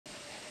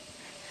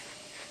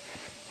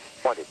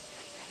20.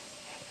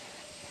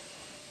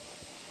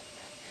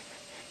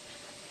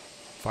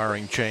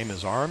 Firing chain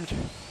is armed.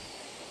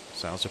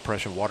 Sound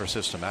suppression water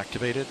system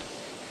activated.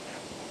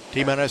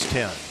 T-minus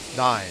 10,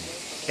 9,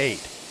 8,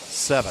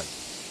 7,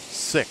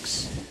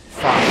 6,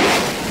 5,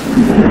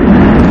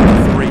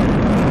 3, 2,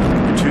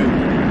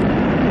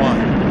 1,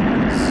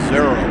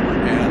 0,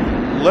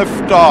 and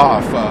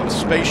liftoff of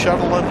Space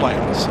Shuttle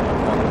Atlantis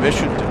on a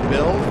mission to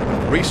build,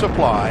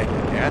 resupply,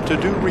 and to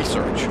do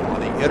research on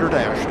the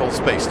International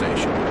Space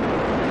Station.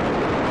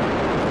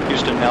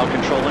 Houston now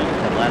controlling.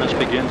 Atlantis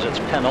begins its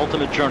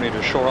penultimate journey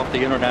to shore up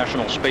the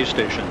International Space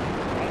Station.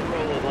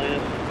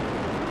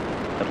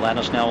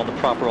 Atlantis now in the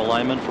proper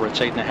alignment for its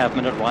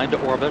 8.5-minute ride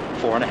to orbit.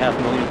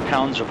 4.5 million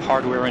pounds of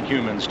hardware and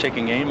humans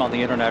taking aim on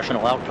the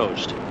International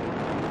Outpost.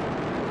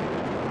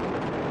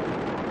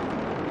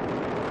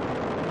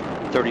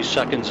 30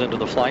 seconds into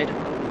the flight.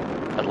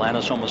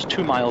 Atlantis almost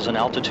 2 miles in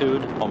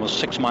altitude, almost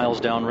 6 miles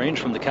downrange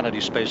from the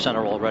Kennedy Space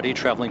Center already,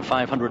 traveling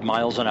 500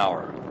 miles an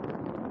hour.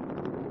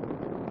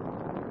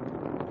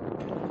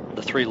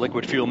 The 3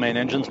 liquid fuel main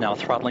engines now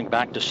throttling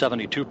back to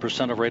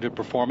 72% of rated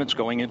performance,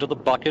 going into the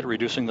bucket,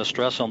 reducing the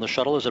stress on the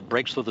shuttle as it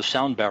breaks through the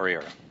sound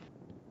barrier.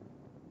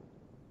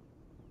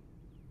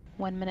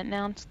 1 minute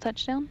now until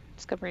touchdown.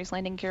 Discovery's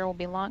landing gear will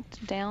be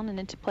locked down and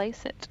into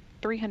place at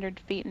 300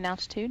 feet in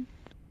altitude.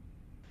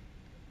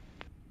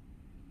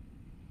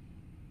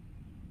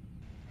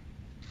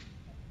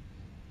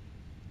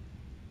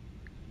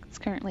 It's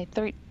currently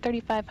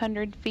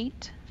 3,500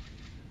 feet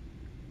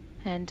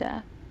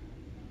and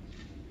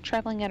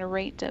traveling at a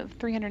rate of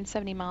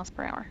 370 miles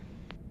per hour.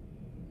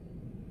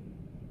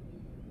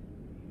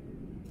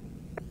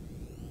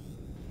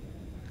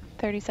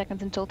 "30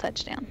 seconds until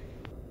touchdown.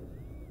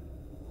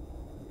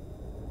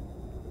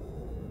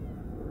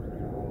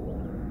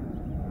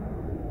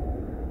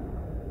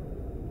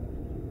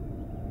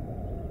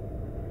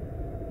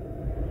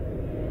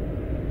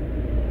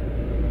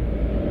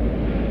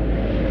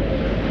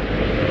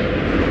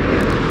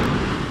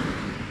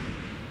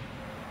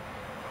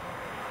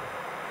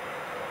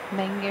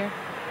 Main gear,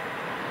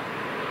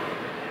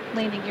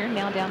 landing gear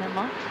now down and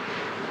locked.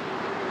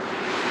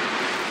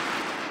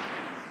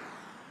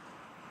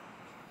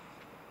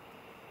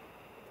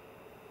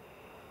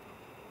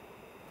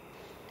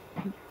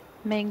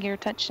 Main gear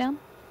touchdown.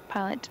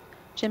 Pilot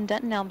Jim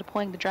Dutton now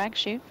deploying the drag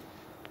chute.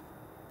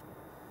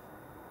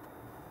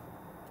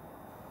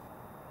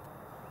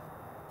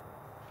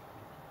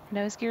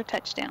 Nose gear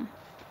touchdown.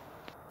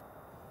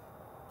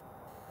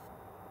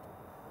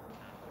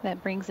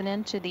 That brings an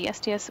end to the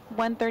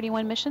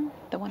STS-131 mission,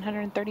 the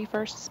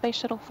 131st Space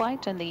Shuttle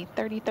flight, and the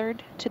 33rd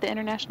to the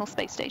International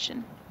Space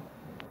Station.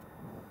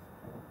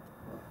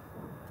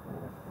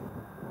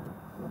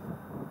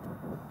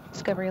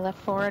 Discovery left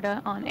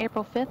Florida on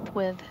April 5th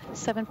with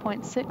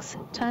 7.6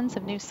 tons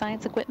of new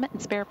science equipment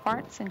and spare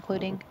parts,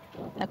 including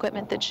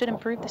equipment that should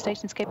improve the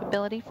station's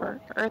capability for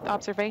Earth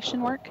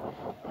observation work,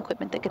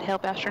 equipment that could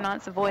help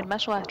astronauts avoid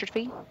muscle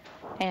atrophy,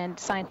 and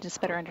scientists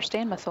better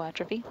understand muscle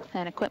atrophy,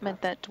 and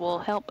equipment that will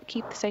help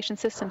keep the station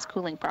systems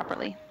cooling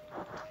properly.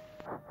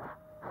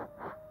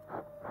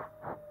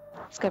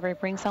 Discovery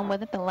brings home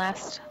with it the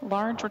last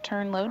large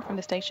return load from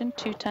the station,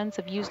 2 tons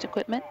of used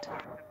equipment.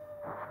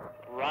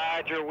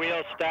 Roger,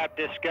 wheel stop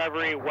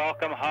Discovery,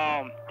 welcome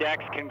home.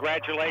 Dex,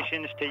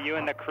 congratulations to you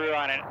and the crew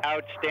on an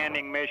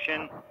outstanding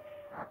mission.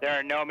 There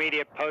are no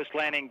immediate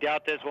post-landing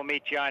deltas. We'll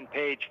meet you on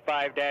page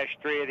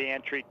 5-3 of the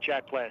entry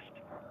checklist.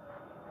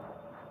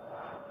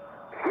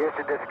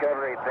 Houston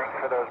Discovery, thanks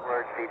for those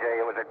words, CJ.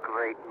 It was a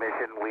great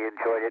mission. We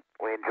enjoyed it.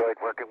 We enjoyed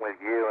working with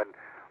you and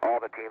all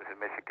the teams in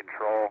mission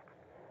control.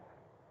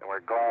 And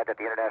we're glad that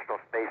the International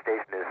Space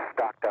Station is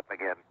stocked up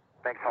again.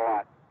 Thanks a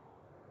lot.